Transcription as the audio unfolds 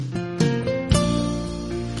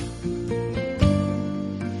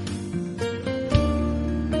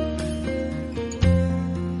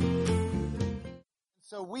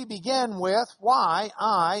begin with why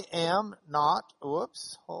I am not,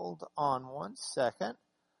 hold on one second.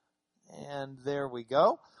 And there we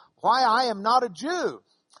go. Why I am not a Jew.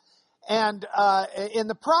 And in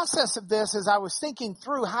the process of this, as I was thinking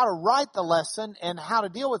through how to write the lesson and how to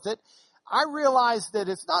deal with it, I realized that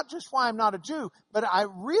it's not just why I'm not a Jew, but I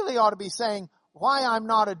really ought to be saying why I'm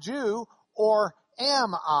not a Jew, or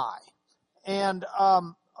am I? And,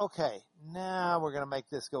 okay, now we're going to make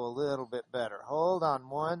this go a little bit better. Hold on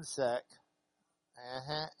one sec.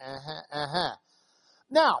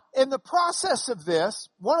 Now, in the process of this,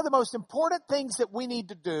 one of the most important things that we need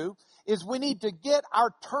to do is we need to get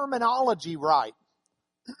our terminology right.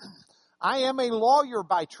 I am a lawyer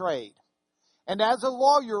by trade. And as a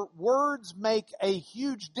lawyer, words make a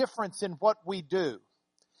huge difference in what we do.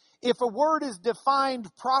 If a word is defined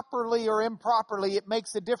properly or improperly, it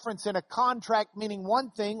makes a difference in a contract meaning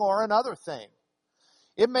one thing or another thing.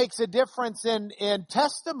 It makes a difference in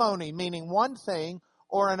testimony meaning one thing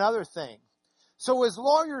or another thing. So as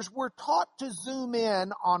lawyers, we're taught to zoom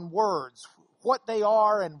in on words, what they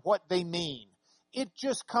are and what they mean. It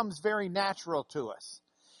just comes very natural to us.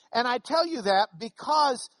 And I tell you that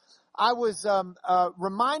because I was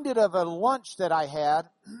reminded of a lunch that I had.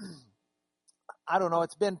 I don't know,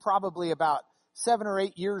 it's been probably about 7 or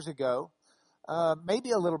 8 years ago,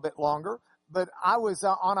 maybe a little bit longer, but I was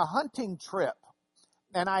on a hunting trip,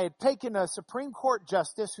 and I had taken a Supreme Court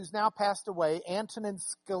Justice who's now passed away, Antonin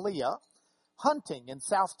Scalia, hunting in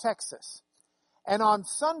South Texas. And on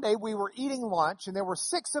Sunday, we were eating lunch, and there were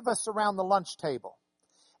 6 of us around the lunch table.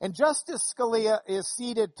 And Justice Scalia is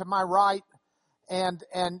seated to my right, and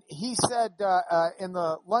he said in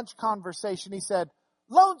the lunch conversation, he said,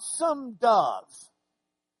 "Lonesome Dove,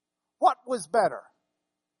 what was better,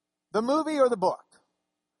 the movie or the book?"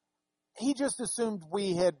 He just assumed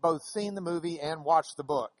we had both seen the movie and watched the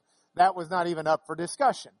book. That was not even up for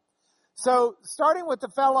discussion. So starting with the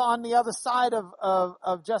fellow on the other side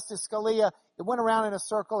of Justice Scalia, it went around in a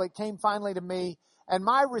circle. It came finally to me. And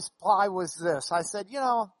my reply was this. I said,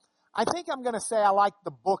 I think I'm going to say I like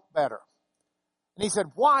the book better. And he said,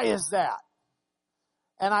 "Why is that?"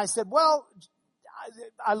 And I said, well,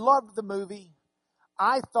 I loved the movie.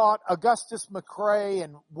 I thought Augustus McCrae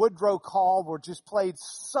and Woodrow Call were just played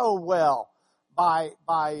so well by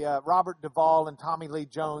Robert Duvall and Tommy Lee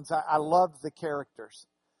Jones. I loved the characters.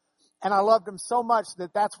 And I loved them so much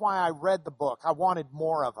that that's why I read the book. I wanted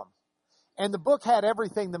more of them. And the book had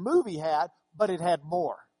everything the movie had, but it had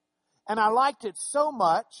more. And I liked it so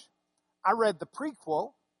much, I read the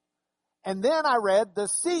prequel, and then I read the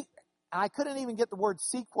sequel. And I couldn't even get the word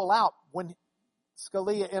sequel out when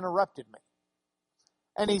Scalia interrupted me.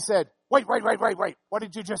 And he said, wait, what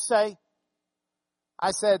did you just say?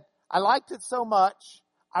 I said, I liked it so much,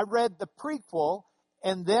 I read the prequel,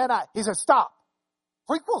 and then he said, stop.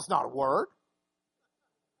 Prequel's not a word.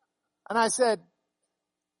 And I said,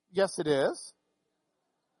 yes, it is.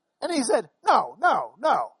 And he said, no.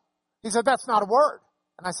 He said, that's not a word.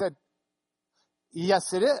 And I said,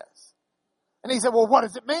 yes, it is. And he said, well, what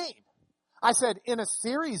does it mean? I said, in a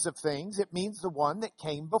series of things, it means the one that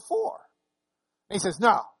came before. And he says,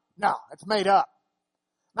 no, it's made up.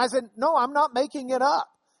 And I said, no, I'm not making it up.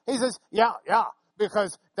 He says, yeah,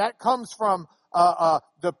 because that comes from,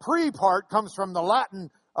 the pre part comes from the Latin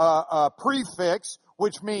prefix,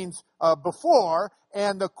 which means before,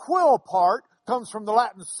 and the quil part comes from the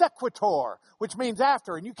Latin sequitur, which means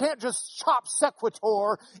after. And you can't just chop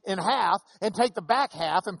sequitur in half and take the back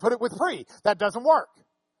half and put it with pre. That doesn't work.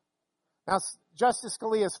 Now, Justice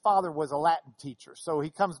Scalia's father was a Latin teacher, so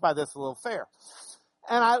he comes by this a little fair.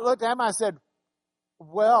 And I looked at him, I said,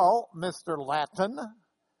 well, Mr. Latin,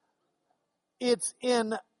 it's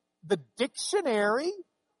in the dictionary.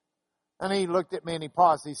 And he looked at me and he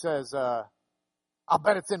paused. He says, I'll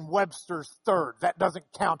bet it's in Webster's Third. That doesn't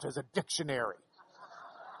count as a dictionary.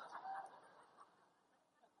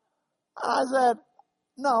 I said,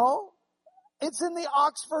 no, it's in the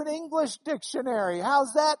Oxford English Dictionary.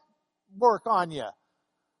 How's that work on you?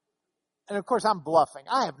 And of course, I'm bluffing.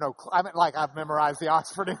 I have no clue. I mean, like I've memorized the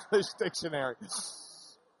Oxford English Dictionary.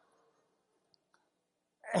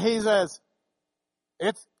 He says,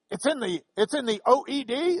 it's in the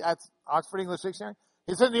OED. That's Oxford English Dictionary.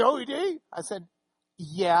 It's in the OED. I said,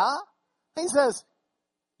 yeah. He says,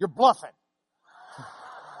 you're bluffing.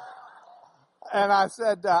 And I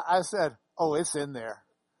said, oh, it's in there.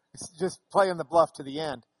 It's just playing the bluff to the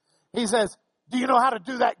end. He says, do you know how to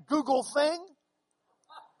do that Google thing?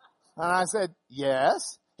 And I said,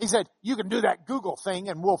 yes. He said, you can do that Google thing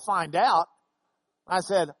and we'll find out. I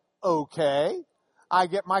said, okay. I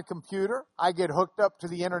get my computer. I get hooked up to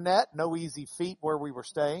the internet. No easy feat where we were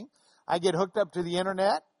staying. I get hooked up to the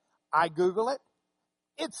internet. I Google it.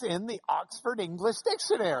 It's in the Oxford English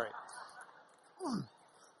Dictionary.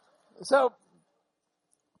 So,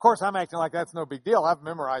 of course, I'm acting like that's no big deal. I've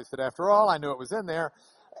memorized it after all. I knew it was in there.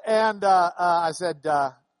 And I said,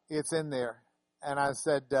 it's in there. And I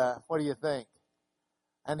said, what do you think?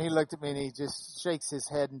 And he looked at me and he just shakes his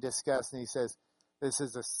head in disgust and he says, this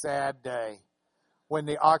is a sad day when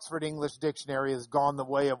the Oxford English Dictionary has gone the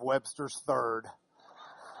way of Webster's third.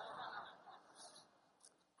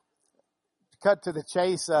 Cut to the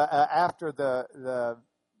chase, after the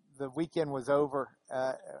weekend was over,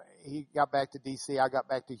 he got back to D.C., I got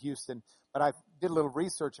back to Houston, but I did a little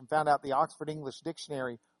research and found out the Oxford English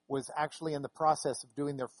Dictionary was actually in the process of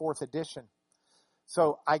doing their 4th edition.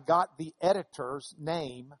 So I got the editor's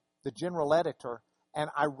name, the general editor,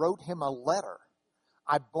 and I wrote him a letter.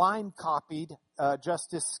 I blind copied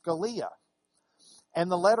Justice Scalia.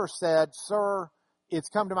 And the letter said, sir, it's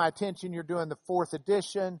come to my attention you're doing the 4th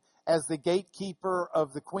edition. As the gatekeeper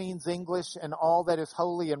of the Queen's English and all that is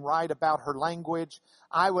holy and right about her language,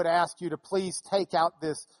 I would ask you to please take out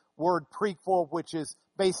this word prequel, which is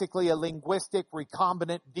basically a linguistic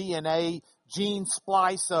recombinant DNA gene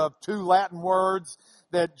splice of 2 Latin words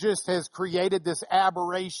that just has created this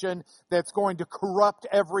aberration that's going to corrupt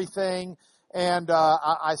everything. And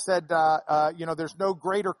I said, there's no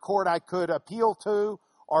greater court I could appeal to,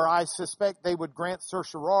 or I suspect they would grant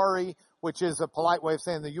certiorari, which is a polite way of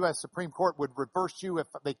saying the U.S. Supreme Court would reverse you if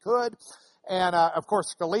they could. And, of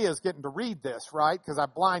course, Scalia is getting to read this, right, because I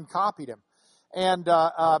blind copied him. And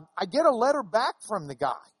I get a letter back from the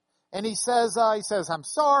guy. And he says, I'm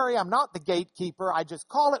sorry, I'm not the gatekeeper. I just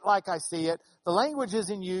call it like I see it. The language is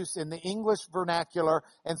in use in the English vernacular,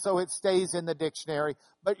 and so it stays in the dictionary.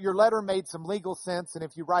 But your letter made some legal sense, and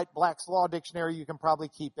if you write Black's Law Dictionary, you can probably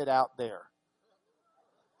keep it out there.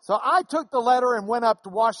 So I took the letter and went up to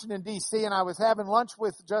Washington, D.C., and I was having lunch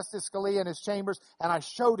with Justice Scalia in his chambers, and I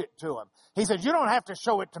showed it to him. He said, you don't have to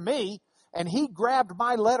show it to me. And he grabbed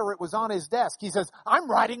my letter. It was on his desk. He says, I'm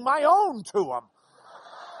writing my own to him.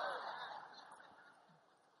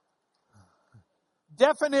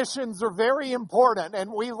 Definitions are very important,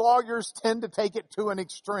 and we lawyers tend to take it to an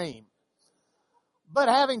extreme. But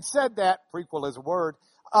having said that, prequel is a word,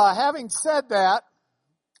 having said that,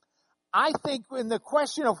 I think in the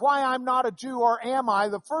question of why I'm not a Jew or am I,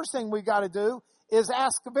 the first thing we got to do is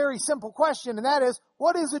ask a very simple question, and that is,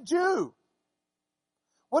 what is a Jew?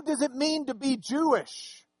 What does it mean to be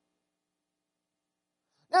Jewish?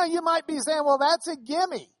 Now, you might be saying, well, that's a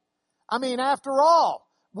gimme. I mean, after all,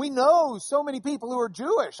 we know so many people who are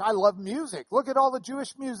Jewish. I love music. Look at all the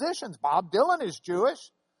Jewish musicians. Bob Dylan is Jewish.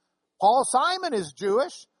 Paul Simon is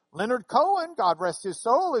Jewish. Leonard Cohen, God rest his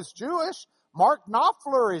soul, is Jewish. Mark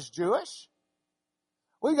Knopfler is Jewish.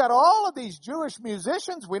 We got all of these Jewish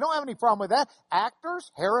musicians. We don't have any problem with that. Actors,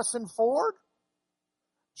 Harrison Ford,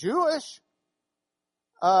 Jewish.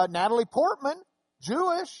 Natalie Portman,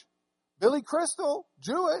 Jewish. Billy Crystal,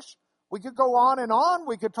 Jewish. We could go on and on.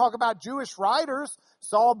 We could talk about Jewish writers,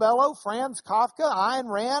 Saul Bellow, Franz Kafka,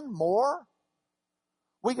 Ayn Rand, more.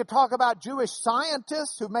 We could talk about Jewish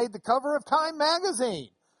scientists who made the cover of Time magazine.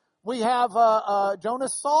 We have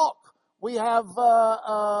Jonas Salk. We have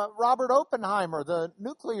Robert Oppenheimer, the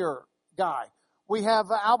nuclear guy. We have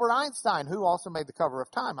Albert Einstein, who also made the cover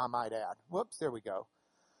of Time, I might add. Whoops, there we go.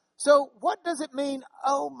 So what does it mean?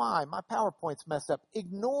 Oh my PowerPoint's messed up.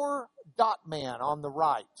 Ignore Dot Man on the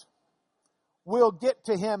right. We'll get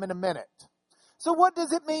to him in a minute. So what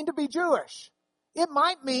does it mean to be Jewish? It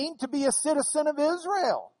might mean to be a citizen of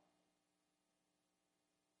Israel.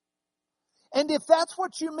 And if that's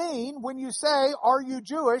what you mean when you say, are you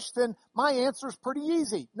Jewish, then my answer is pretty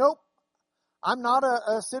easy. Nope. I'm not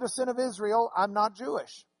a citizen of Israel. I'm not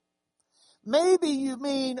Jewish. Maybe you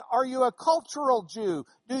mean, are you a cultural Jew?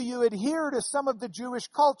 Do you adhere to some of the Jewish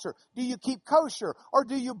culture? Do you keep kosher? Or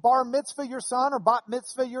do you bar mitzvah your son or bat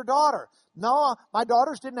mitzvah your daughter? No, my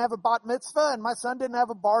daughters didn't have a bat mitzvah and my son didn't have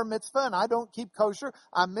a bar mitzvah and I don't keep kosher.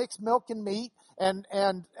 I mix milk and meat and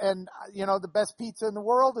you know, the best pizza in the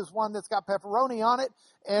world is one that's got pepperoni on it.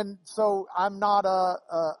 And so I'm not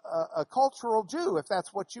a cultural Jew, if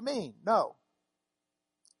that's what you mean. No.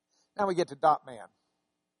 Now we get to Dot Man.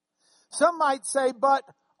 Some might say, but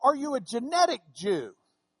are you a genetic Jew?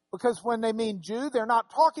 Because when they mean Jew, they're not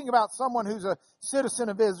talking about someone who's a citizen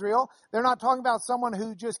of Israel. They're not talking about someone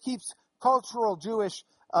who just keeps cultural Jewish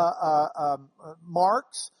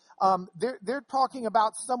marks. They're talking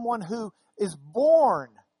about someone who is born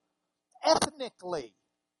ethnically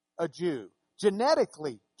a Jew,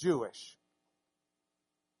 genetically Jewish.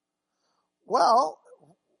 Well,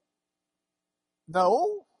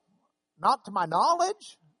 no, not to my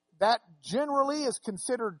knowledge. that generally is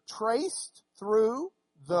considered traced through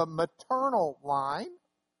the maternal line.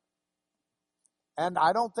 And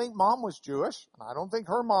I don't think Mom was Jewish. And I don't think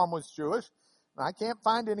her mom was Jewish. And I can't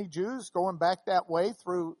find any Jews going back that way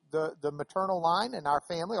through the maternal line in our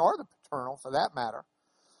family, or the paternal for that matter.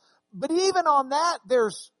 But even on that,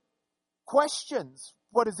 there's questions.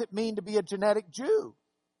 What does it mean to be a genetic Jew?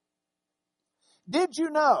 Did you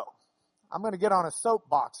know? I'm going to get on a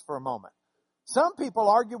soapbox for a moment. Some people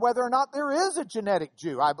argue whether or not there is a genetic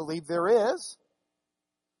Jew. I believe there is.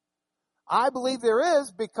 I believe there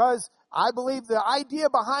is because I believe the idea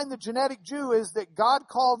behind the genetic Jew is that God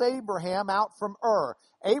called Abraham out from Ur.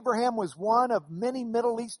 Abraham was one of many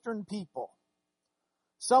Middle Eastern people.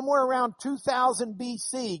 Somewhere around 2000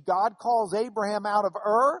 BC, God calls Abraham out of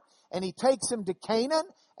Ur, and he takes him to Canaan,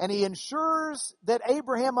 and he ensures that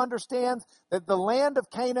Abraham understands that the land of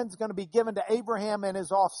Canaan is going to be given to Abraham and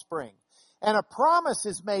his offspring. And a promise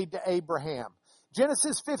is made to Abraham.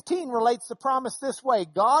 Genesis 15 relates the promise this way.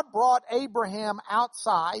 God brought Abraham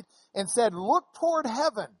outside and said, look toward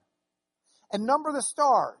heaven and number the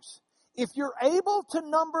stars. If you're able to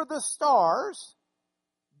number the stars,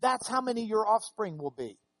 that's how many your offspring will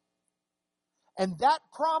be. And that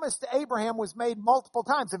promise to Abraham was made multiple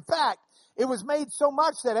times. In fact, it was made so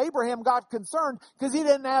much that Abraham got concerned because he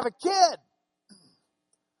didn't have a kid.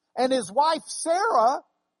 And his wife Sarah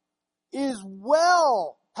is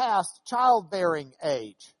well past childbearing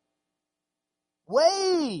age.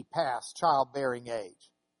 Way past childbearing age.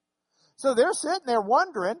 So they're sitting there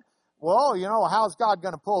wondering, well, how's God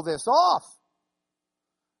going to pull this off?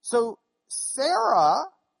 So Sarah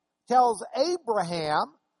tells Abraham,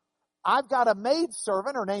 I've got a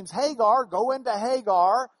maidservant, her name's Hagar, go into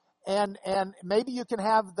Hagar, and maybe you can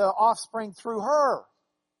have the offspring through her.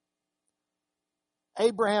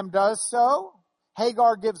 Abraham does so.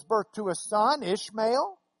 Hagar gives birth to a son,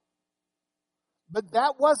 Ishmael. But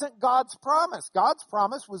that wasn't God's promise. God's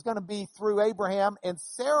promise was going to be through Abraham and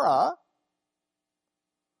Sarah.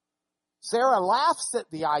 Sarah laughs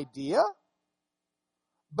at the idea,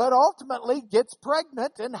 but ultimately gets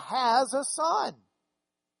pregnant and has a son.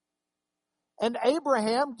 And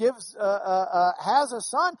Abraham has a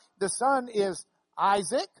son. The son is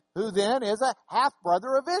Isaac, who then is a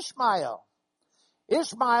half-brother of Ishmael.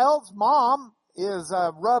 Ishmael's mom is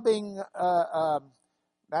rubbing,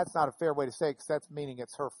 that's not a fair way to say it because that's meaning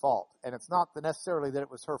it's her fault. And it's not necessarily that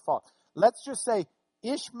it was her fault. Let's just say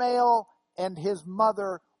Ishmael and his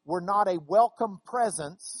mother were not a welcome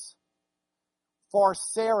presence for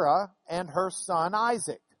Sarah and her son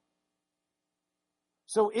Isaac.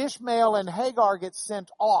 So Ishmael and Hagar get sent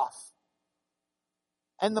off.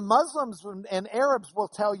 And the Muslims and Arabs will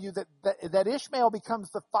tell you that Ishmael becomes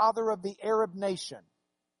the father of the Arab nation.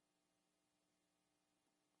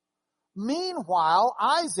 Meanwhile,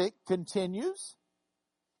 Isaac continues,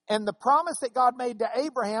 and the promise that God made to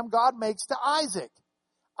Abraham, God makes to Isaac.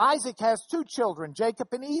 Isaac has two children, Jacob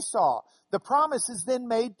and Esau. The promise is then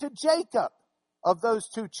made to Jacob of those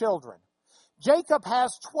two children. Jacob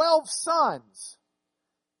has 12 sons.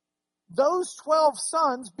 Those 12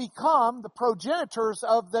 sons become the progenitors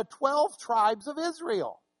of the 12 tribes of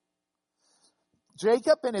Israel.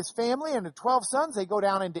 Jacob and his family and the 12 sons, they go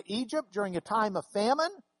down into Egypt during a time of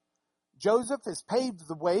famine. Joseph has paved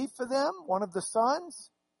the way for them, one of the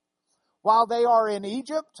sons. While they are in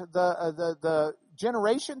Egypt, the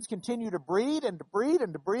generations continue to breed and to breed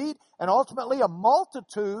and to breed, and ultimately a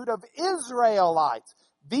multitude of Israelites.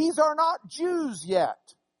 These are not Jews yet.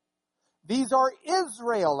 These are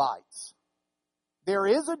Israelites. There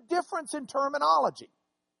is a difference in terminology.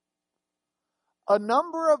 A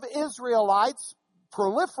number of Israelites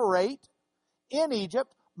proliferate in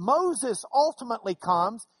Egypt. Moses ultimately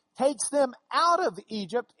comes, takes them out of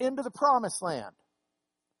Egypt into the promised land.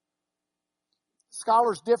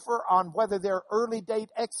 Scholars differ on whether they're early date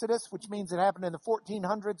Exodus, which means it happened in the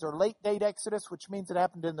 1400s, or late date Exodus, which means it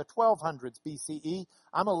happened in the 1200s BCE.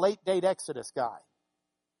 I'm a late date Exodus guy.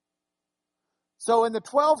 So in the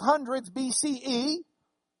 1200s BCE,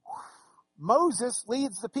 Moses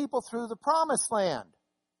leads the people through the promised land.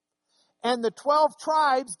 And the 12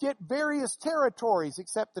 tribes get various territories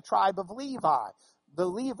except the tribe of Levi. The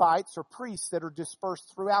Levites are priests that are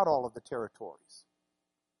dispersed throughout all of the territories.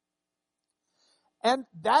 And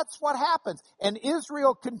that's what happens. And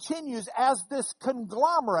Israel continues as this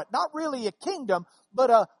conglomerate, not really a kingdom, but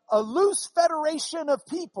a loose federation of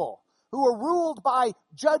people who are ruled by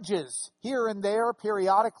judges here and there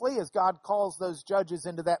periodically as God calls those judges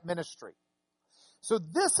into that ministry. So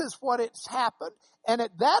this is what it's happened. And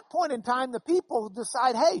at that point in time, the people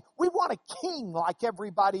decide, hey, we want a king like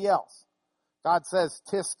everybody else. God says,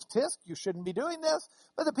 tisk, tisk, you shouldn't be doing this,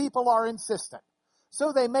 but the people are insistent.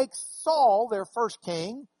 So they make Saul their first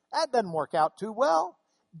king. That doesn't work out too well.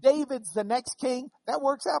 David's the next king. That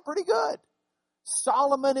works out pretty good.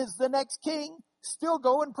 Solomon is the next king. Still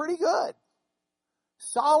going pretty good.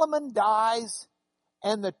 Solomon dies,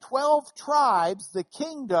 and the 12 tribes, the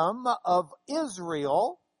kingdom of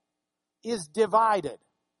Israel, is divided,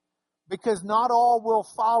 because not all will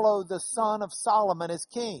follow the son of Solomon as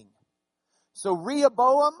king. So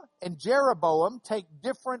Rehoboam and Jeroboam take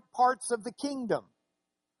different parts of the kingdom.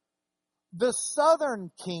 The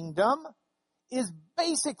southern kingdom is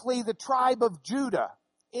basically the tribe of Judah.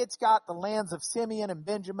 It's got the lands of Simeon and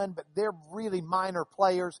Benjamin, but they're really minor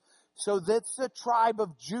players. So that's the tribe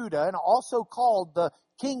of Judah, and also called the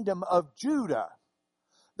kingdom of Judah.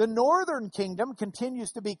 The northern kingdom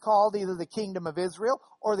continues to be called either the kingdom of Israel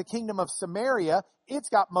or the kingdom of Samaria. It's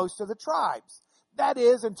got most of the tribes. That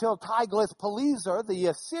is until Tiglath-Pileser, the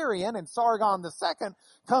Assyrian, and Sargon II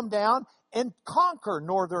come down and conquer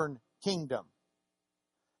northern kingdom.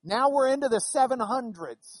 Now we're into the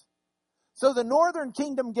 700s. So the northern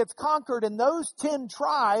kingdom gets conquered, and those 10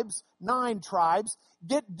 tribes, 9 tribes,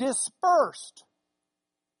 get dispersed.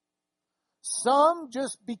 Some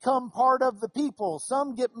just become part of the people.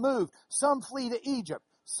 Some get moved. Some flee to Egypt.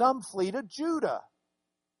 Some flee to Judah.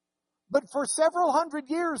 But for several hundred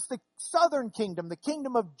years, the southern kingdom, the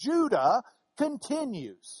kingdom of Judah,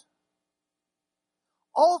 continues.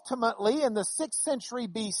 Ultimately, in the 6th century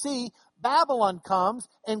BC, Babylon comes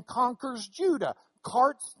and conquers Judah,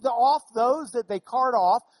 carts off those that they cart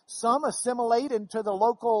off. Some assimilate into the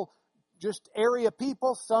local just area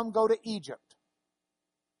people. Some go to Egypt.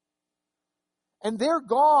 And they're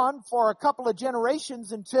gone for a couple of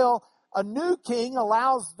generations until a new king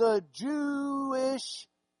allows the Jewish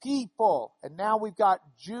people, and now we've got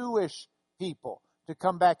Jewish people, to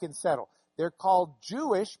come back and settle. They're called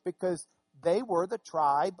Jewish because they were the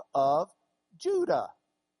tribe of Judah,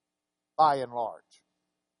 by and large.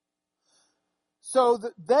 So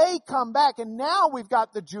they come back, and now we've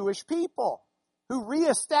got the Jewish people who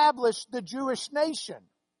reestablished the Jewish nation.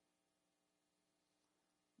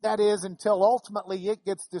 That is, until ultimately it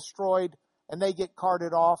gets destroyed and they get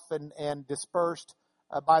carted off and dispersed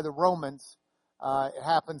by the Romans. It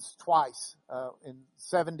happens twice, in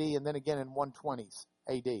 70 and then again in 120s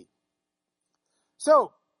AD.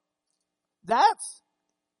 So, that's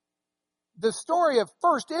the story of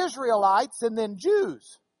first Israelites and then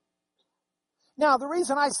Jews. Now, the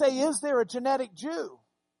reason I say, is there a genetic Jew?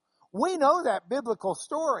 We know that biblical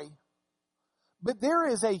story, but there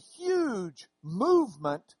is a huge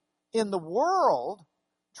movement in the world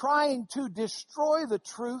trying to destroy the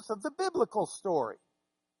truth of the biblical story.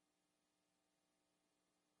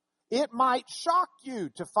 It might shock you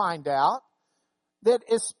to find out that,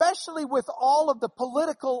 especially with all of the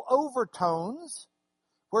political overtones,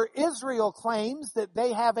 where Israel claims that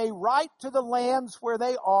they have a right to the lands where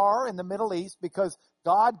they are in the Middle East because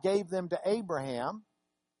God gave them to Abraham,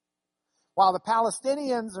 while the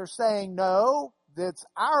Palestinians are saying, no, that's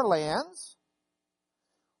our lands.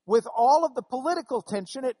 With all of the political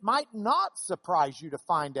tension, it might not surprise you to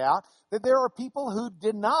find out that there are people who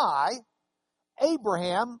deny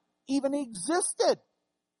Abraham even existed.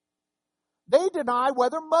 They deny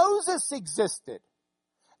whether Moses existed.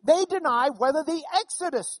 They deny whether the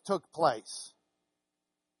Exodus took place.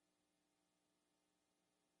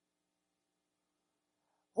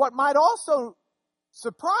 What might also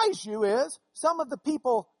surprise you is some of the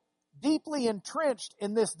people deeply entrenched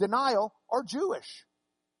in this denial are Jewish.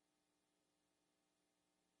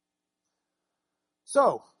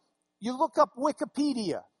 So, you look up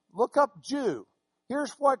Wikipedia, look up Jew.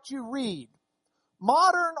 Here's what you read.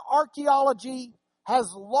 Modern archaeology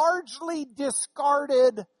has largely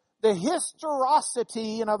discarded the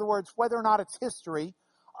historicity, in other words, whether or not it's history,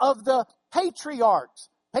 of the patriarchs.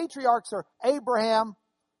 Patriarchs are Abraham,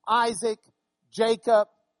 Isaac, Jacob,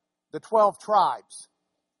 the 12 tribes.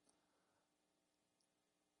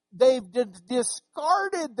 They've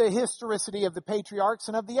discarded the historicity of the patriarchs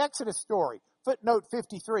and of the Exodus story. Footnote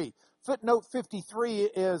 53. Footnote 53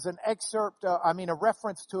 is an excerpt, a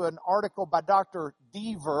reference to an article by Dr.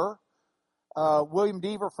 Deaver. William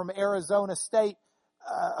Deaver from Arizona State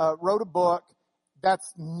wrote a book.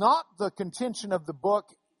 That's not the contention of the book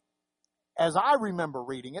as I remember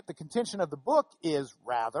reading it. The contention of the book is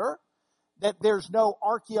rather that there's no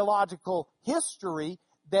archaeological history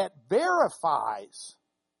that verifies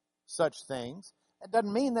such things. It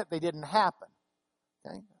doesn't mean that they didn't happen.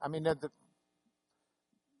 Okay?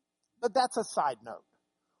 But that's a side note.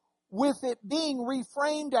 With it being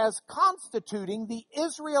reframed as constituting the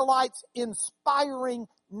Israelites' inspiring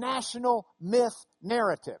national myth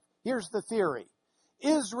narrative. Here's the theory.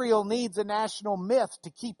 Israel needs a national myth to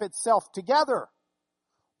keep itself together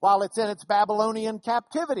while it's in its Babylonian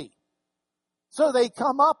captivity. So they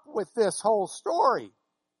come up with this whole story,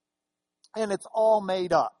 and it's all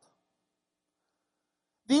made up.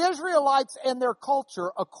 The Israelites and their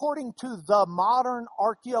culture, according to the modern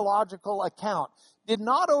archaeological account, did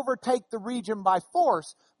not overtake the region by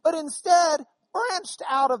force, but instead branched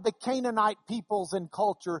out of the Canaanite peoples and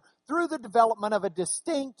culture through the development of a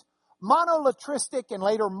distinct monolatristic and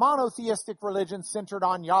later monotheistic religion centered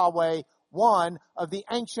on Yahweh, one of the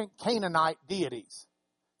ancient Canaanite deities.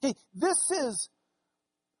 Okay, this is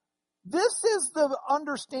the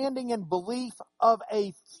understanding and belief of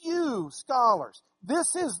a few scholars.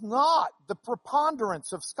 This is not the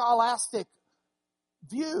preponderance of scholastic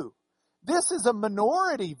view. This is a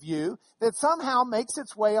minority view that somehow makes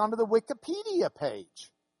its way onto the Wikipedia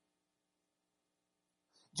page.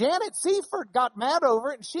 Janet Seifert got mad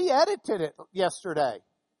over it and she edited it yesterday.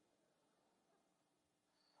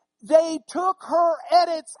 They took her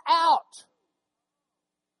edits out,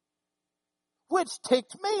 which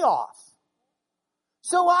ticked me off.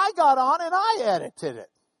 So I got on and I edited it.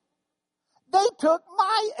 They took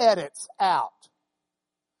my edits out.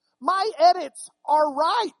 My edits are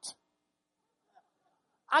right.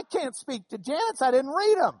 I can't speak to Janet's. I didn't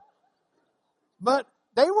read them. But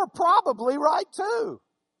they were probably right too.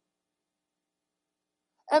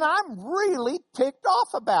 And I'm really ticked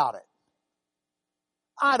off about it.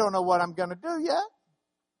 I don't know what I'm going to do yet,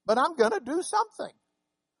 but I'm going to do something.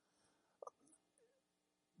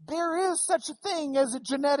 There is such a thing as a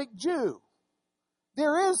genetic Jew.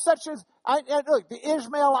 There is such a, look, the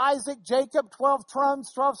Ishmael, Isaac, Jacob, 12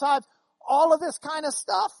 trons, 12 tribes, all of this kind of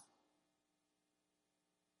stuff.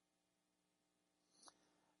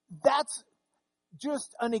 That's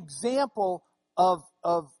just an example of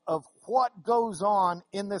what goes on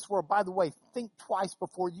in this world. By the way, think twice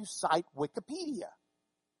before you cite Wikipedia.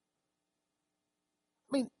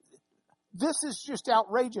 I mean, this is just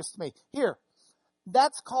outrageous to me. Here,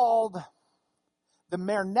 that's called the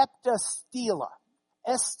Merneptah stela.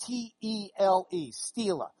 S-T-E-L-E,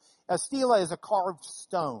 stela. A stela is a carved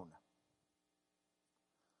stone.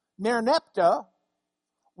 Merneptah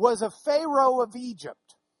was a pharaoh of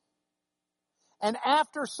Egypt. And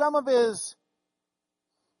after some of his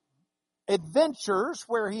adventures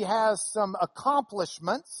where he has some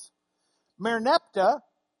accomplishments, Merneptah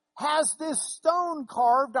has this stone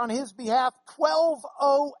carved on his behalf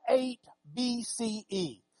 1208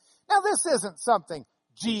 BCE. Now this isn't something,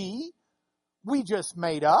 we just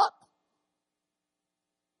made up.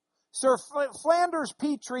 Sir Flanders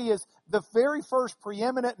Petrie is the very first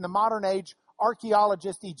preeminent in the modern age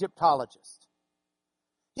archaeologist, Egyptologist.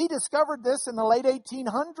 He discovered this in the late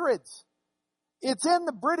 1800s. It's in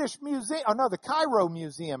the British Museum, the Cairo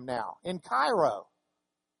Museum now, in Cairo.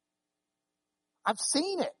 I've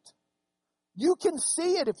seen it. You can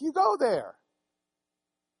see it if you go there.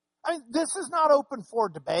 I mean, this is not open for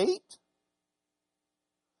debate.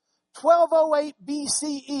 1208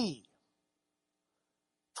 BCE.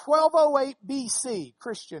 1208 BC,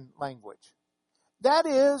 Christian language. That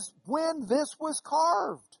is when this was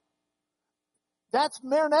carved. That's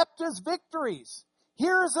Merneptah's victories.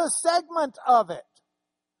 Here's a segment of it.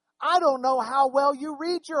 I don't know how well you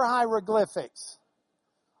read your hieroglyphics,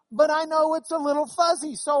 but I know it's a little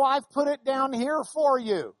fuzzy, so I've put it down here for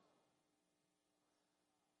you.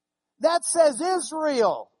 That says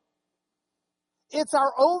Israel. It's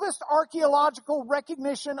our oldest archaeological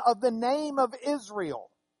recognition of the name of Israel.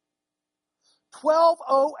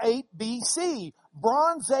 1208 BC,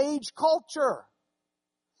 Bronze Age culture.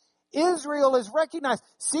 Israel is recognized.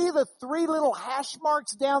 See the three little hash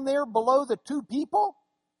marks down there below the two people?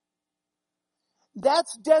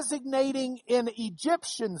 That's designating in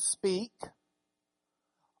Egyptian speak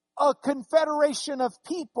a confederation of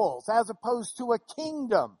peoples as opposed to a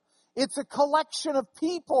kingdom. It's a collection of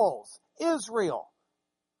peoples, Israel.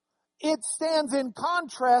 It stands in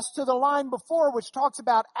contrast to the line before which talks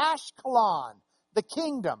about Ashkelon, the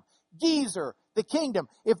kingdom, Gezer, the kingdom.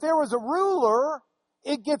 If there was a ruler,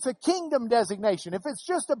 it gets a kingdom designation. If it's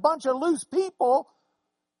just a bunch of loose people,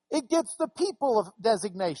 it gets the people of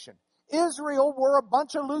designation. Israel were a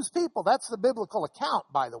bunch of loose people. That's the biblical account,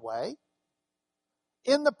 by the way.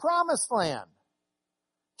 In the promised land,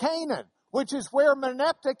 Canaan, which is where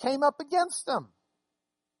Merneptah came up against them.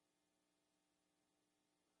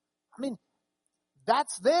 I mean,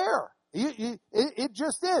 that's there. It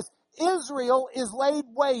just is. Israel is laid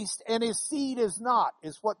waste and his seed is not,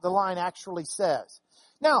 is what the line actually says.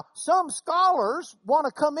 Now, some scholars want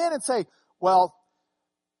to come in and say, well,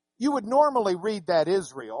 You would normally read that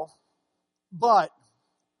Israel, but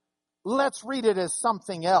let's read it as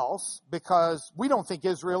something else because we don't think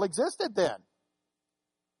Israel existed then.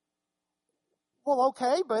 Well,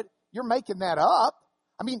 okay, but you're making that up.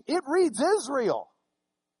 I mean, it reads Israel.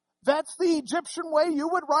 That's the Egyptian way you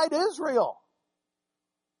would write Israel.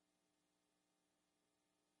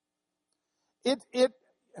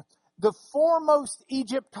 The foremost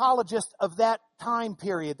Egyptologist of that time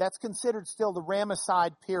period, that's considered still the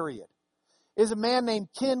Ramesside period, is a man named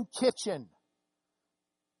Ken Kitchen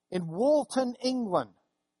in Woolton, England.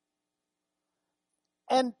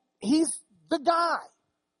 And he's the guy.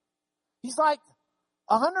 He's like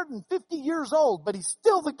 150 years old, but he's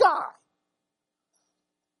still the guy.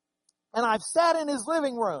 And I've sat in his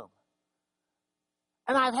living room.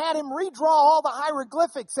 And I've had him redraw all the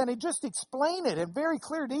hieroglyphics and he just explain it in very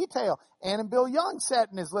clear detail. Ann and Bill Young sat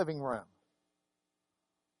in his living room.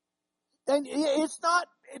 And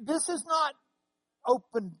this is not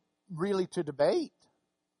open really to debate.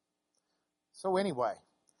 So anyway,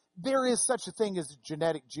 there is such a thing as a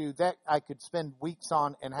genetic Jew that I could spend weeks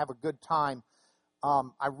on and have a good time.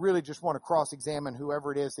 I really just want to cross-examine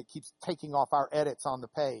whoever it is that keeps taking off our edits on the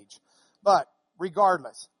page. But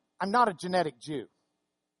regardless, I'm not a genetic Jew.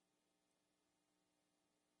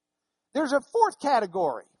 There's a fourth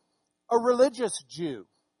category, a religious Jew.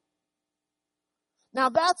 Now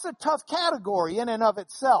that's a tough category in and of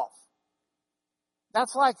itself.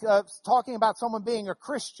 That's like talking about someone being a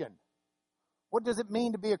Christian. What does it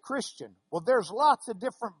mean to be a Christian? Well, there's lots of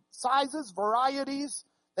different sizes, varieties.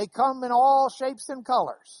 They come in all shapes and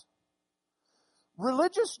colors.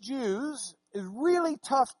 Religious Jews is really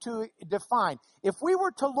tough to define. If we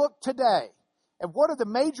were to look today at what are the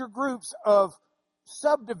major groups of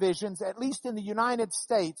subdivisions, at least in the United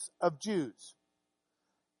States, of Jews,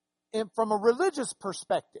 and from a religious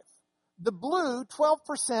perspective, the blue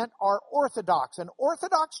 12% are Orthodox. An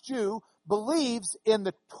Orthodox Jew believes in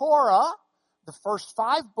the Torah, the first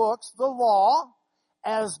 5 books, the law,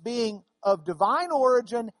 as being of divine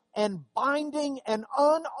origin and binding and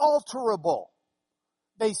unalterable.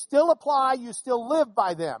 They still apply, you still live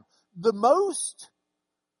by them. The most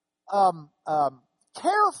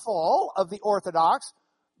careful of the Orthodox,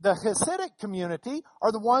 the Hasidic community,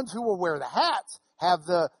 are the ones who will wear the hats, have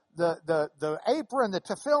the apron, the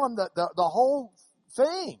tefillin, the whole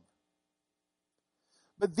thing.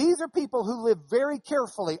 But these are people who live very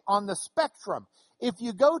carefully on the spectrum. If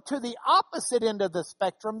you go to the opposite end of the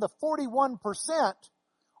spectrum, the 41%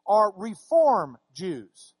 are Reform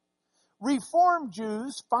Jews. Reform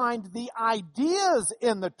Jews find the ideas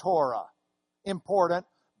in the Torah important,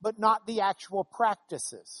 but not the actual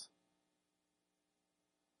practices.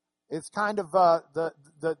 It's kind of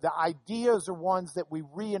the ideas are ones that we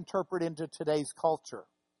reinterpret into today's culture.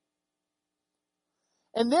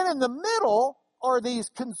 And then in the middle are these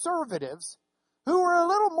conservatives who are a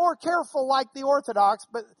little more careful like the Orthodox,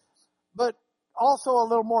 but also a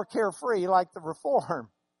little more carefree like the Reform.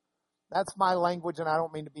 That's my language, and I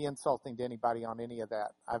don't mean to be insulting to anybody on any of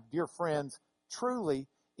that. I have dear friends truly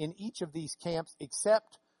in each of these camps,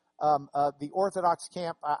 except the Orthodox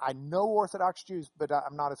camp. I know Orthodox Jews, but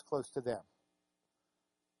I'm not as close to them.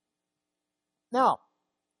 Now,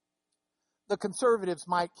 the conservatives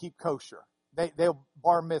might keep kosher. They'll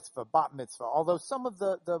bar mitzvah, bat mitzvah, although some of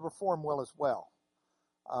the Reform will as well.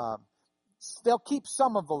 They'll keep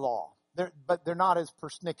some of the law, but they're not as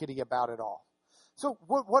persnickety about it all. So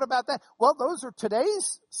what about that? Well, those are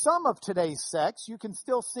some of today's sects. You can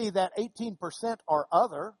still see that 18% are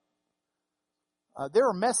other. There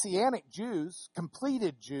are Messianic Jews,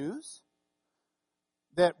 completed Jews,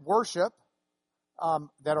 that worship,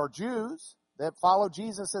 that are Jews, that follow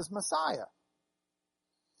Jesus as Messiah.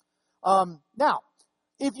 Now,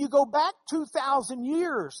 if you go back 2,000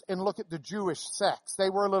 years and look at the Jewish sects,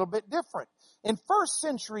 they were a little bit different. In first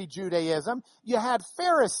century Judaism, you had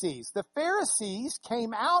Pharisees. The Pharisees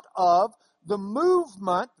came out of the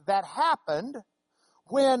movement that happened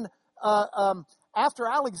when, after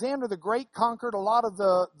Alexander the Great conquered a lot of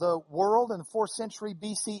the world in the 4th century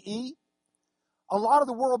BCE, a lot of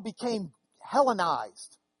the world became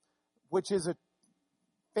Hellenized, which is a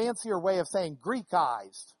fancier way of saying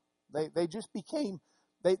Greekized. They just became,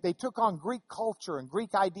 they took on Greek culture and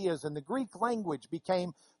Greek ideas, and the Greek language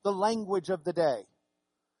became the language of the day.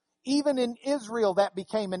 Even in Israel, that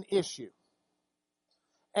became an issue.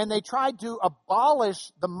 And they tried to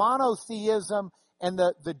abolish the monotheism and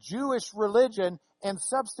the Jewish religion and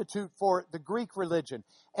substitute for the Greek religion.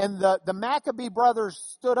 And the Maccabee brothers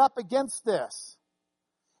stood up against this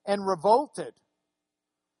and revolted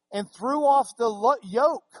and threw off the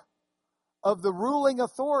yoke of the ruling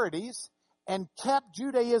authorities and kept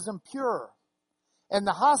Judaism pure. And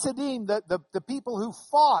the Hasidim, the people who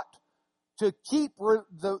fought to keep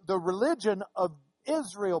the religion of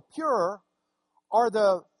Israel pure, are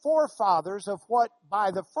the forefathers of what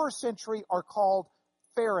by the first century are called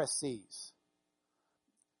Pharisees.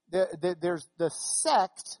 There's the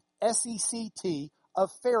sect, S-E-C-T, of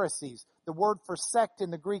Pharisees. The word for sect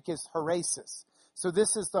in the Greek is heresis. So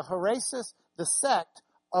this is the heresis, the sect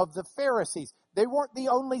of the Pharisees. They weren't the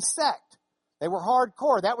only sect. They were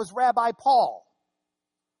hardcore. That was Rabbi Paul,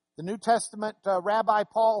 the New Testament Rabbi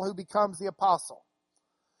Paul who becomes the apostle.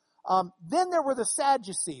 Then there were the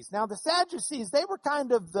Sadducees. Now the Sadducees, they were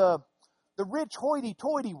kind of the rich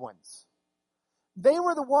hoity-toity ones. They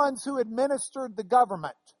were the ones who administered the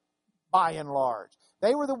government, by and large.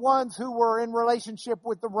 They were the ones who were in relationship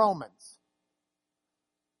with the Romans.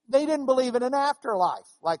 They didn't believe in an afterlife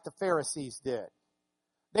like the Pharisees did.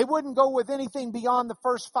 They wouldn't go with anything beyond the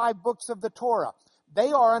first 5 books of the Torah.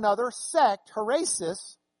 They are another sect,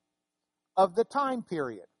 heresis, of the time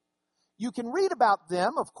period. You can read about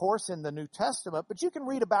them, of course, in the New Testament, but you can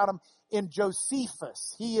read about them in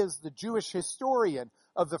Josephus. He is the Jewish historian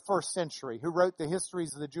of the first century who wrote the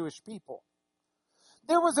histories of the Jewish people.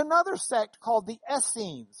 There was another sect called the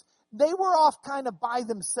Essenes. They were off kind of by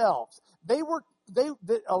themselves.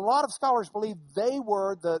 A lot of scholars believe they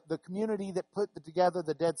were the community that put together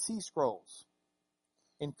the Dead Sea Scrolls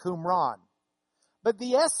in Qumran. But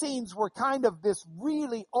the Essenes were kind of this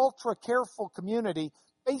really ultra-careful community,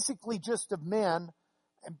 basically just of men,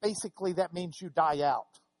 and basically that means you die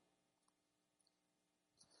out.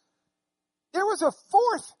 There was a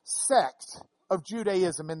fourth sect of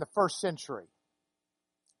Judaism in the first century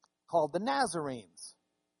called the Nazarenes,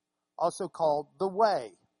 also called the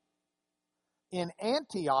Way. In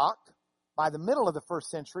Antioch, by the middle of the first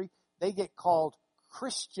century, they get called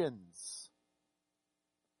Christians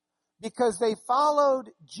because they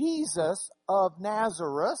followed Jesus of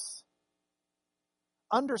Nazareth,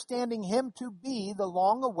 understanding him to be the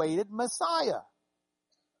long-awaited Messiah.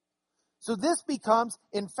 So this becomes,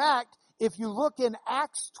 in fact, if you look in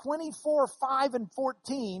Acts 24, 5, and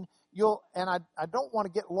 14, I don't want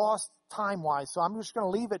to get lost time-wise, so I'm just going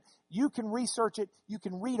to leave it. You can research it. You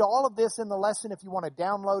can read all of this in the lesson if you want to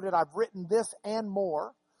download it. I've written this and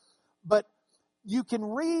more. But you can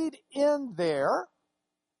read in there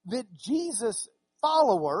that Jesus'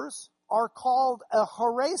 followers are called a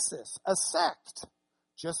heresis, a sect.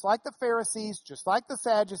 Just like the Pharisees, just like the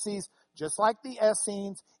Sadducees, just like the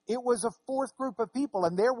Essenes. It was a fourth group of people,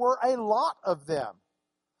 and there were a lot of them.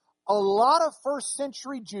 A lot of first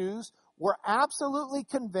century Jews were absolutely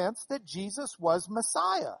convinced that Jesus was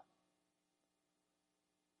Messiah.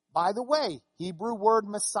 By the way, Hebrew word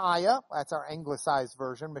Messiah, that's our anglicized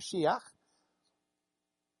version, Mashiach,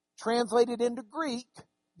 translated into Greek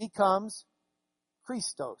becomes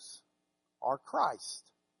Christos, or Christ.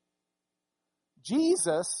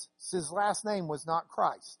 Jesus, his last name was not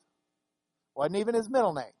Christ. Wasn't even his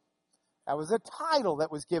middle name. That was a title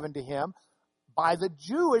that was given to him by the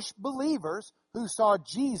Jewish believers who saw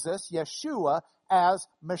Jesus, Yeshua, as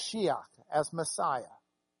Mashiach, as Messiah.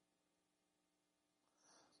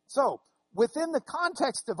 So, within the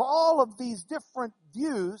context of all of these different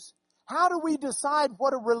views, how do we decide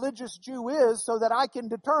what a religious Jew is so that I can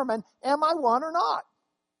determine, am I one or not?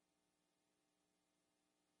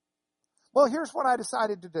 Well, here's what I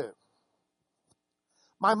decided to do.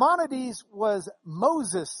 Maimonides was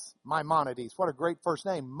Moses Maimonides. What a great first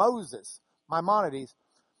name. Moses Maimonides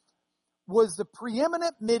was the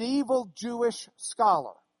preeminent medieval Jewish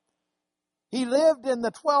scholar. He lived in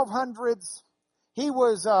the 1200s. He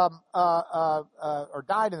was, or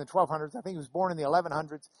died in the 1200s. I think he was born in the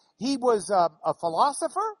 1100s. He was a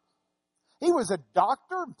philosopher. He was a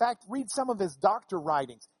doctor. In fact, read some of his doctor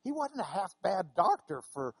writings. He wasn't a half-bad doctor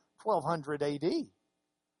for 1200 AD.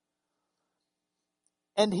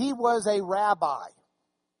 And he was a rabbi.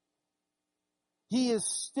 He is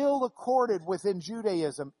still accorded within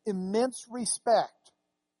Judaism immense respect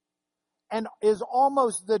and is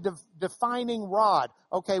almost the defining rod.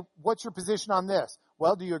 Okay, what's your position on this?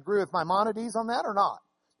 Well, do you agree with Maimonides on that or not?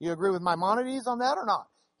 Do you agree with Maimonides on that or not?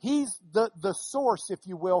 He's the source, if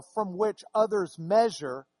you will, from which others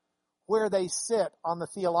measure where they sit on the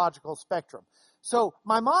theological spectrum. So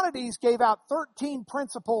Maimonides gave out 13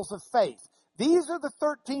 principles of faith. These are the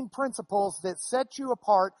 13 principles that set you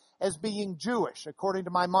apart as being Jewish, according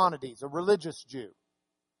to Maimonides, a religious Jew.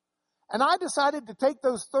 And I decided to take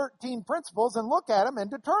those 13 principles and look at them and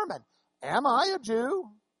determine, am I a Jew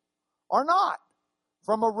or not,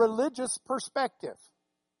 from a religious perspective?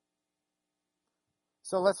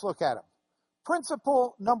 So let's look at them.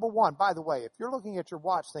 Principle number 1, by the way, if you're looking at your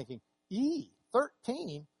watch thinking,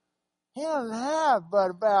 13. He doesn't have but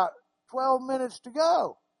about 12 minutes to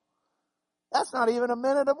go. That's not even a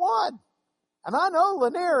minute of one. And I know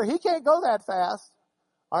Lanier, he can't go that fast.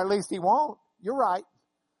 Or at least he won't. You're right.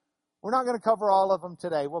 We're not going to cover all of them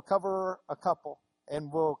today. We'll cover a couple,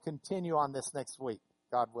 and we'll continue on this next week,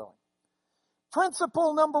 God willing.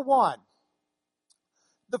 Principle number 1.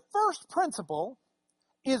 The first principle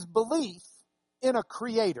is belief in a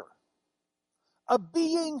creator, a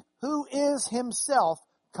being who is himself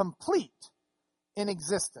complete in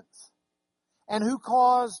existence and who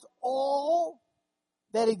caused all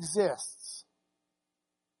that exists.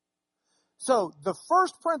 So the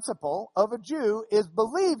first principle of a Jew is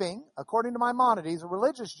believing, according to Maimonides, a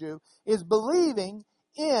religious Jew, is believing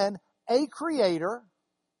in a creator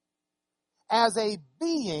as a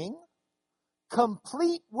being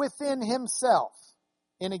complete within himself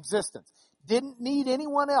in existence. Didn't need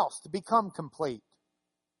anyone else to become complete.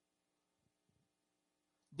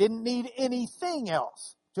 Didn't need anything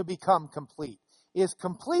else to become complete. Is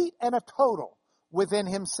complete and a total within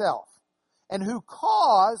himself. And who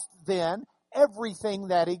caused then everything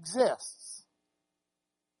that exists.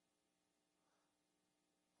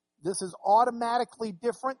 This is automatically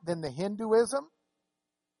different than the Hinduism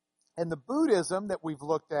and the Buddhism that we've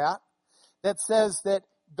looked at that says that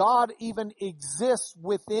God even exists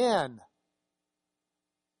within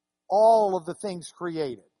all of the things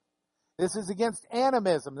created. This is against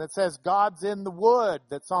animism that says God's in the wood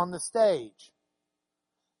that's on the stage.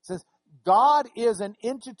 It says God is an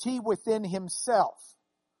entity within himself.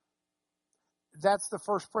 That's the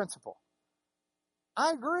first principle.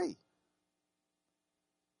 I agree.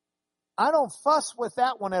 I don't fuss with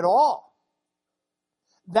that one at all.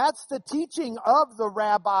 That's the teaching of the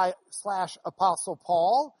rabbi/apostle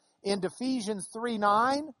Paul in Ephesians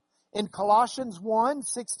 3:9, in Colossians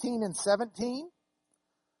 1:16 and 17.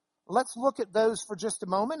 Let's look at those for just a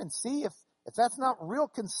moment and see if that's not real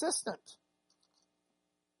consistent.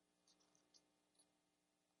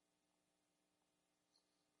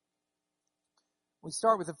 We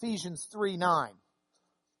start with Ephesians 3:9.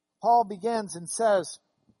 Paul begins and says,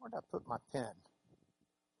 where did I put my pen?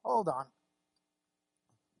 Hold on.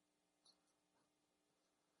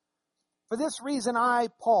 For this reason I,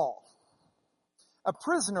 Paul, a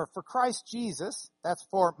prisoner for Christ Jesus, that's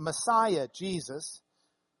for Messiah Jesus,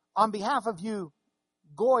 on behalf of you,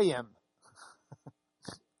 Goyim.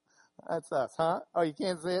 That's us, huh? Oh, you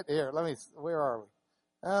can't see it? Here, where are we?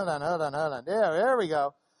 Hold on. There we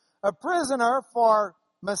go. A prisoner for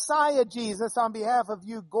Messiah Jesus on behalf of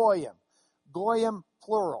you, Goyim. Goyim,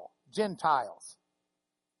 plural, Gentiles.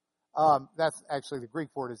 That's actually, the Greek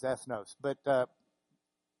word is ethnos, but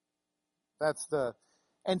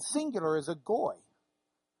and singular is a goy.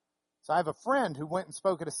 So I have a friend who went and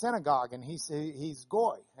spoke at a synagogue, and he's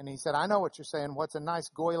goy. And he said, I know what you're saying. What's a nice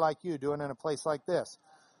goy like you doing in a place like this?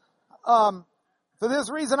 For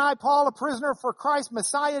this reason, I, Paul, a prisoner for Christ,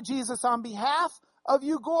 Messiah Jesus, on behalf of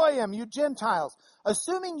you Goyim, you Gentiles,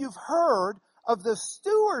 assuming you've heard of the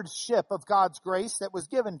stewardship of God's grace that was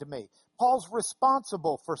given to me. Paul's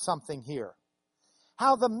responsible for something here.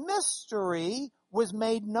 How the mystery was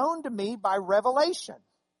made known to me by revelation.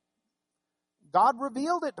 God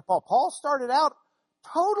revealed it to Paul. Paul started out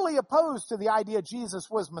totally opposed to the idea Jesus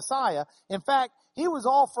was Messiah. In fact, he was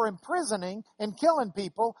all for imprisoning and killing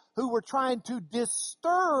people who were trying to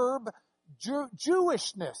disturb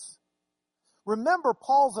Jewishness. Remember,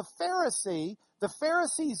 Paul's a Pharisee. The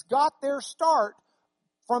Pharisees got their start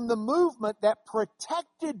from the movement that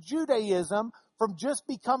protected Judaism from just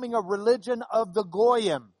becoming a religion of the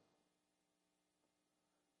Goyim.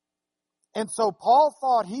 And so Paul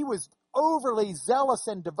thought he was overly zealous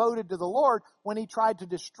and devoted to the Lord when he tried to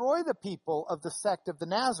destroy the people of the sect of the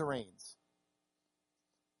Nazarenes.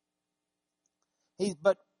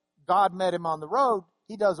 But God met him on the road.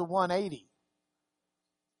 He does a 180.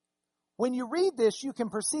 When you read this, you can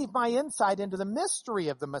perceive my insight into the mystery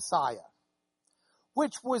of the Messiah,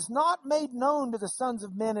 which was not made known to the sons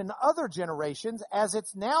of men in other generations, as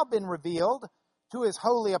it's now been revealed to his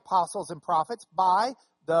holy apostles and prophets by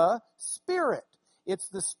the Spirit. It's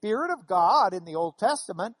the Spirit of God in the Old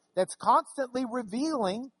Testament that's constantly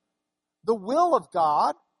revealing the will of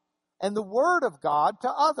God and the Word of God to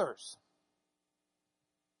others.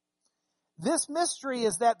 This mystery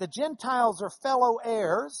is that the Gentiles are fellow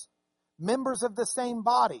heirs, members of the same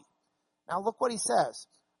body. Now look what he says.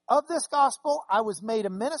 Of this gospel I was made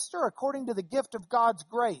a minister according to the gift of God's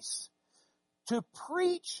grace, to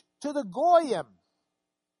preach to the Goyim,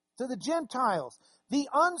 to the Gentiles, the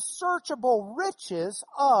unsearchable riches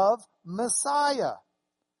of Messiah,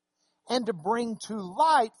 and to bring to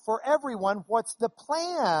light for everyone what's the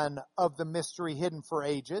plan of the mystery hidden for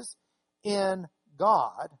ages in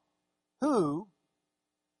God, who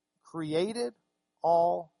created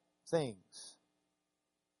all things.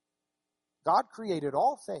 God created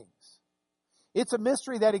all things. It's a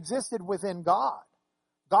mystery that existed within God.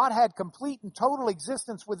 God had complete and total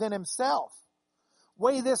existence within himself.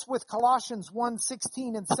 Weigh this with Colossians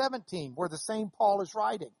 1:16 and 17, where the same Paul is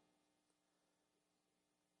writing.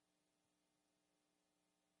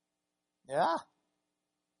 Yeah,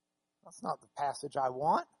 that's not the passage I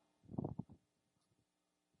want.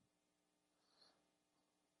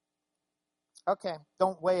 Okay,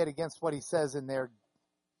 don't weigh it against what he says in there,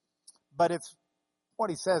 but it's what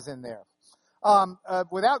he says in there.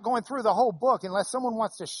 Without going through the whole book, unless someone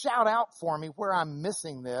wants to shout out for me where I'm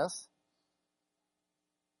missing this.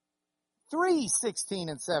 3:16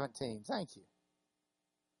 and 17. Thank you.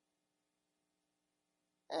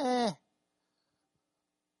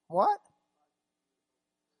 What?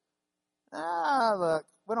 Look,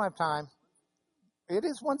 we don't have time. It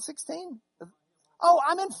is 1:16? Oh,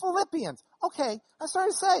 I'm in Philippians. Okay, I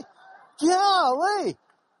started to say, golly.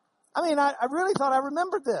 I mean, I really thought I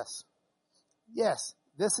remembered this. Yes,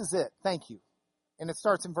 this is it. Thank you. And it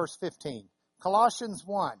starts in verse 15. Colossians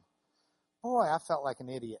 1. Boy, I felt like an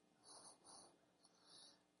idiot.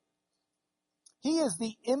 He is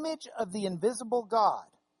the image of the invisible God,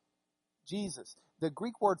 Jesus. The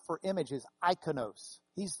Greek word for image is ikonos.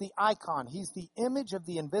 He's the icon. He's the image of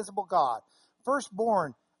the invisible God.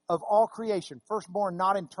 Firstborn of all creation. Firstborn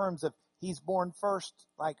not in terms of he's born first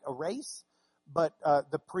like a race, but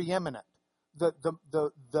the preeminent,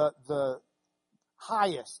 the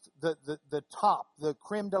highest, the top, the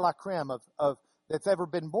creme de la creme of that's ever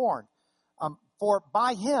been born. For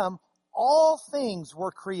by him all things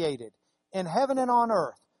were created, in heaven and on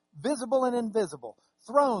earth, visible and invisible,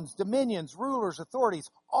 thrones, dominions, rulers, authorities,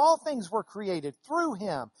 all things were created through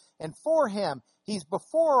him and for him. He's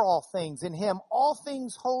before all things. In him all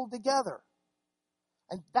things hold together.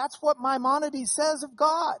 And that's what Maimonides says of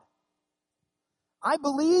God. I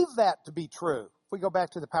believe that to be true. If we go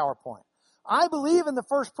back to the PowerPoint. I believe in the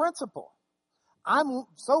first principle. I'm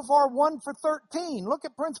so far 1 for 13. Look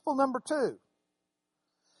at principle number 2.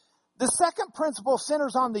 The second principle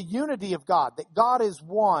centers on the unity of God, that God is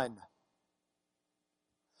one.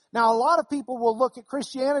 Now, a lot of people will look at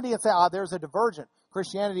Christianity and say, there's a divergent.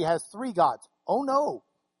 Christianity has 3 gods. Oh, no.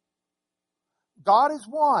 God is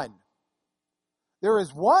one. There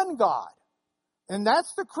is one God. And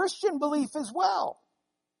that's the Christian belief as well.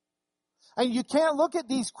 And you can't look at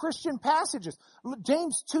these Christian passages.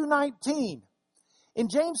 James 2:19. In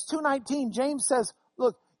James 2:19, James says,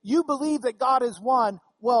 look, you believe that God is one.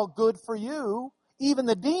 Well, good for you. Even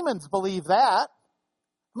the demons believe that.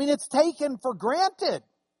 I mean, it's taken for granted.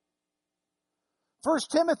 1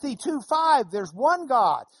 Timothy 2:5, there's one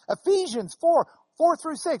God. Ephesians 4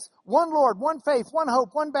 through 6, one Lord, one faith, one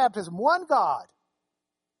hope, one baptism, one God.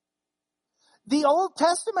 The Old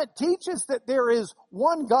Testament teaches that there is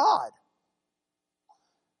one God.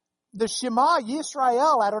 The Shema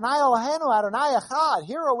Yisrael, Adonai Eloheinu, Adonai Echad.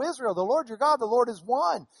 Hear, O Israel, the Lord your God, the Lord is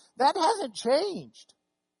one. That hasn't changed.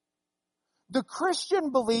 The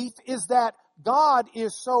Christian belief is that God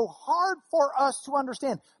is so hard for us to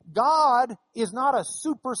understand. God is not a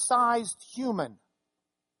supersized human.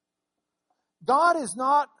 God is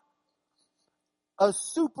not a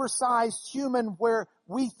supersized human where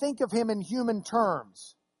we think of him in human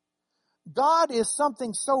terms. God is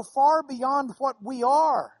something so far beyond what we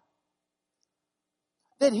are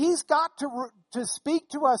that he's got to speak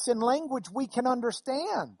to us in language we can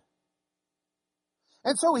understand.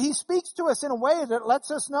 And so he speaks to us in a way that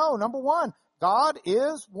lets us know, number one, God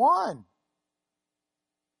is one.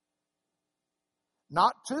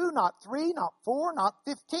 Not 2, not 3, not 4, not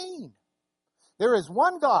 15. There is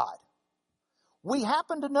one God. We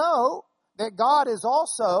happen to know that God is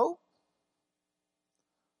also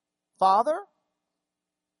Father,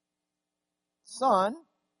 Son,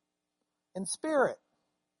 and Spirit.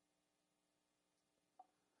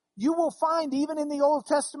 You will find even in the Old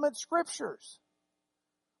Testament scriptures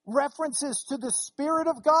references to the Spirit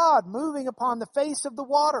of God moving upon the face of the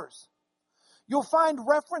waters. You'll find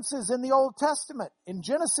references in the Old Testament. In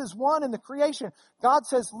Genesis 1 in the creation, God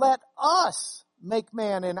says, let us make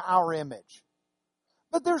man in our image.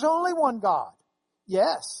 But there's only one God.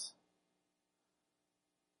 Yes.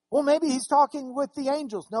 Well, maybe he's talking with the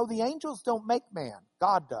angels. No, the angels don't make man.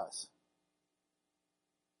 God does.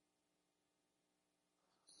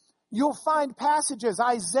 You'll find passages,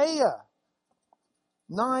 Isaiah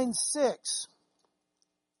 9:6.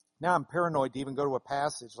 Now I'm paranoid to even go to a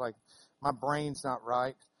passage, like my brain's not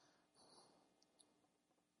right.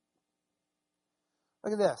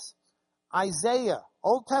 Look at this. Isaiah,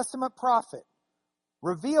 Old Testament prophet,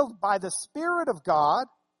 revealed by the Spirit of God,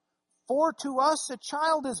 for to us a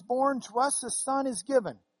child is born, to us a son is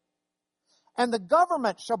given. And the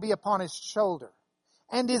government shall be upon his shoulder.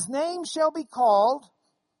 And his name shall be called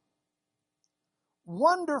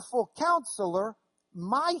Wonderful Counselor,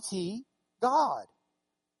 Mighty God,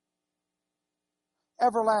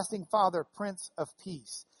 Everlasting Father, Prince of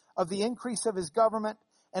Peace. Of the increase of his government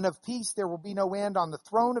and of peace there will be no end on the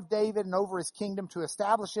throne of David and over his kingdom, to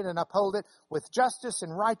establish it and uphold it with justice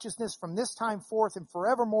and righteousness from this time forth and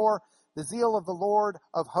forevermore. The zeal of the Lord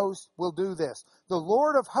of hosts will do this. The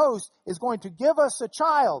Lord of hosts is going to give us a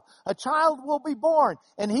child. A child will be born,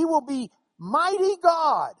 and he will be mighty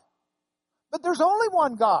God. But there's only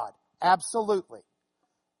one God. Absolutely.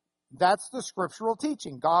 That's the scriptural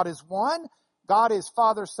teaching. God is one. God is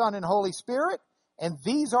Father, Son, and Holy Spirit. And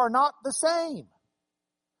these are not the same.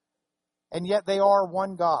 And yet they are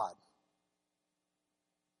one God.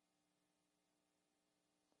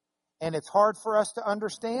 And it's hard for us to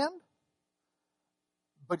understand.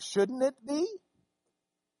 But shouldn't it be? I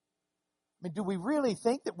mean, do we really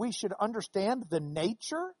think that we should understand the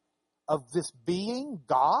nature of this being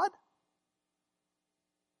God?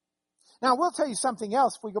 Now, we'll tell you something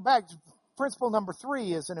else. If we go back, principle number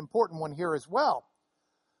 3 is an important one here as well.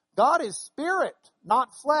 God is spirit, not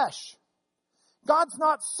flesh. God's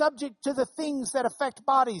not subject to the things that affect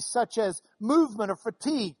bodies, such as movement or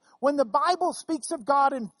fatigue. When the Bible speaks of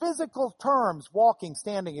God in physical terms, walking,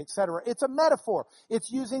 standing, etc., it's a metaphor.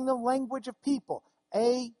 It's using the language of people.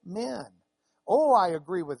 Amen. Oh, I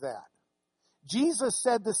agree with that. Jesus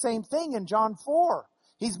said the same thing in John 4.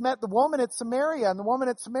 He's met the woman at Samaria, and the woman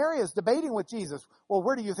at Samaria is debating with Jesus. Well,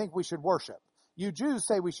 where do you think we should worship? You Jews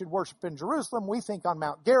say we should worship in Jerusalem. We think on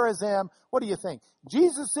Mount Gerizim. What do you think?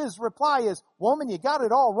 Jesus' reply is, woman, you got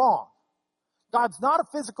it all wrong. God's not a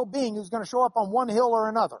physical being who's going to show up on one hill or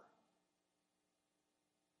another.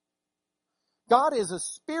 God is a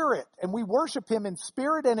spirit, and we worship him in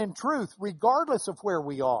spirit and in truth, regardless of where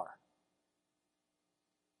we are.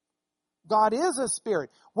 God is a spirit.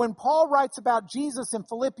 When Paul writes about Jesus in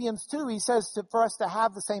Philippians 2, he says for us to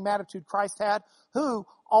have the same attitude Christ had, who,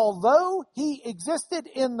 although he existed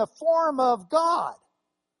in the form of God,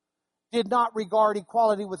 did not regard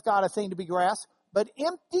equality with God a thing to be grasped, but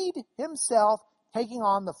emptied himself, taking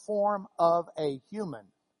on the form of a human.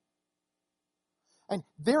 And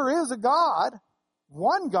there is a God,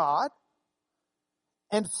 one God,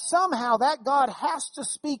 and somehow that God has to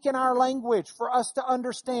speak in our language for us to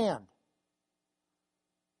understand.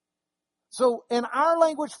 So in our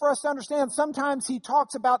language, for us to understand, sometimes he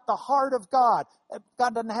talks about the heart of God.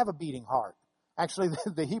 God doesn't have a beating heart. Actually,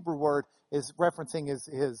 the Hebrew word is referencing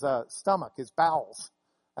his stomach, his bowels.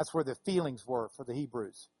 That's where the feelings were for the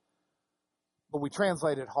Hebrews. But we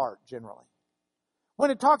translate it heart generally. When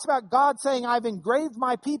it talks about God saying, I've engraved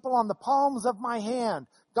my people on the palms of my hand,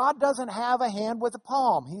 God doesn't have a hand with a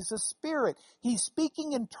palm. He's a spirit. He's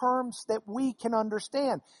speaking in terms that we can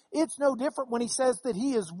understand. It's no different when he says that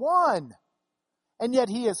he is one. And yet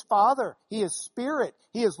he is Father. He is Spirit.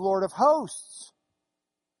 He is Lord of hosts.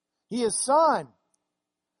 He is Son.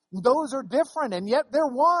 Those are different, and yet they're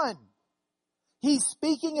one. He's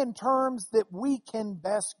speaking in terms that we can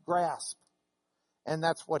best grasp. And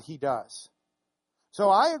that's what he does. So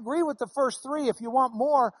I agree with the first 3. If you want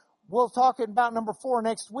more, we'll talk about number 4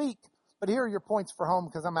 next week. But here are your points for home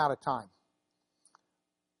because I'm out of time.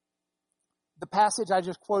 The passage I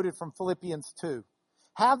just quoted from Philippians 2.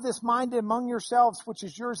 Have this mind among yourselves, which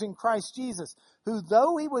is yours in Christ Jesus, who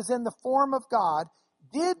though he was in the form of God,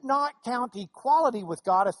 did not count equality with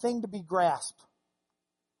God a thing to be grasped.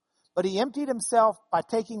 But he emptied himself by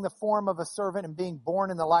taking the form of a servant and being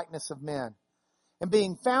born in the likeness of men. And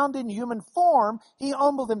being found in human form, he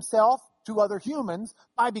humbled himself to other humans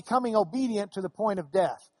by becoming obedient to the point of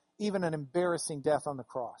death, even an embarrassing death on the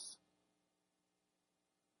cross.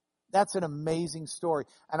 That's an amazing story.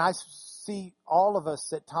 And I see all of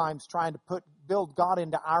us at times trying to build God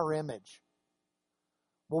into our image.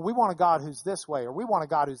 Well, we want a God who's this way, or we want a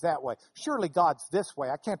God who's that way. Surely God's this way.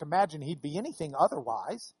 I can't imagine he'd be anything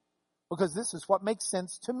otherwise, because this is what makes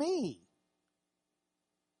sense to me.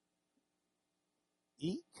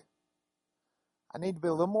 Eek. I need to be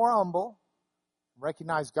a little more humble,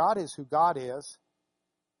 recognize God is who God is,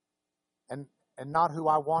 and not who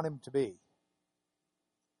I want him to be.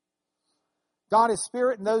 God is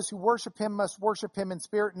spirit, and those who worship him must worship him in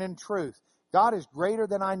spirit and in truth. God is greater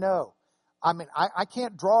than I know. I mean, I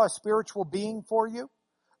can't draw a spiritual being for you.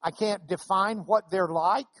 I can't define what they're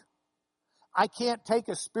like. I can't take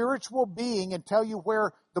a spiritual being and tell you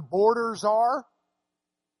where the borders are.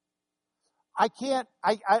 I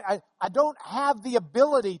don't have the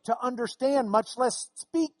ability to understand, much less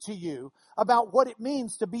speak to you about what it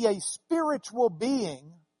means to be a spiritual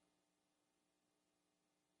being.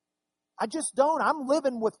 I just don't. I'm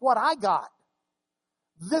living with what I got.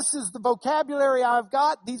 This is the vocabulary I've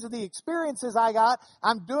got. These are the experiences I got.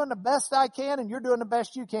 I'm doing the best I can, and you're doing the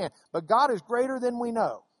best you can. But God is greater than we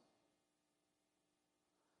know.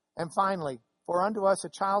 And finally, for unto us a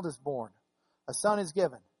child is born, a son is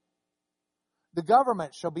given. The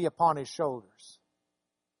government shall be upon his shoulders.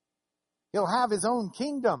 He'll have his own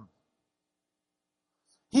kingdom.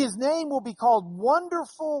 His name will be called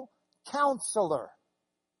Wonderful Counselor.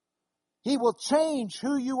 He will change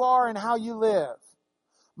who you are and how you live.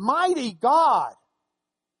 Mighty God,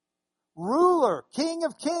 Ruler, King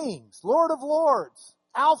of Kings, Lord of Lords,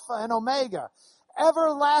 Alpha and Omega,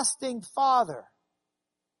 Everlasting Father,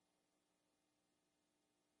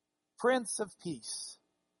 Prince of Peace.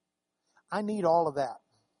 I need all of that.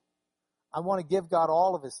 I want to give God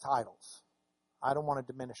all of his titles. I don't want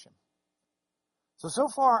to diminish him. So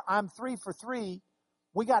far, I'm 3 for 3.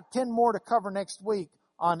 We got 10 more to cover next week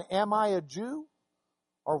on Am I a Jew?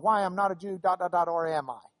 Or Why I'm Not a Jew, ... or am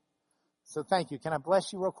I? So thank you. Can I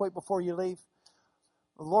bless you real quick before you leave?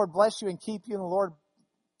 The Lord bless you and keep you, and the Lord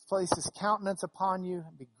place his countenance upon you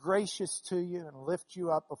and be gracious to you and lift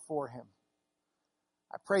you up before him.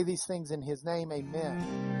 I pray these things in his name.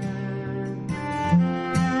 Amen.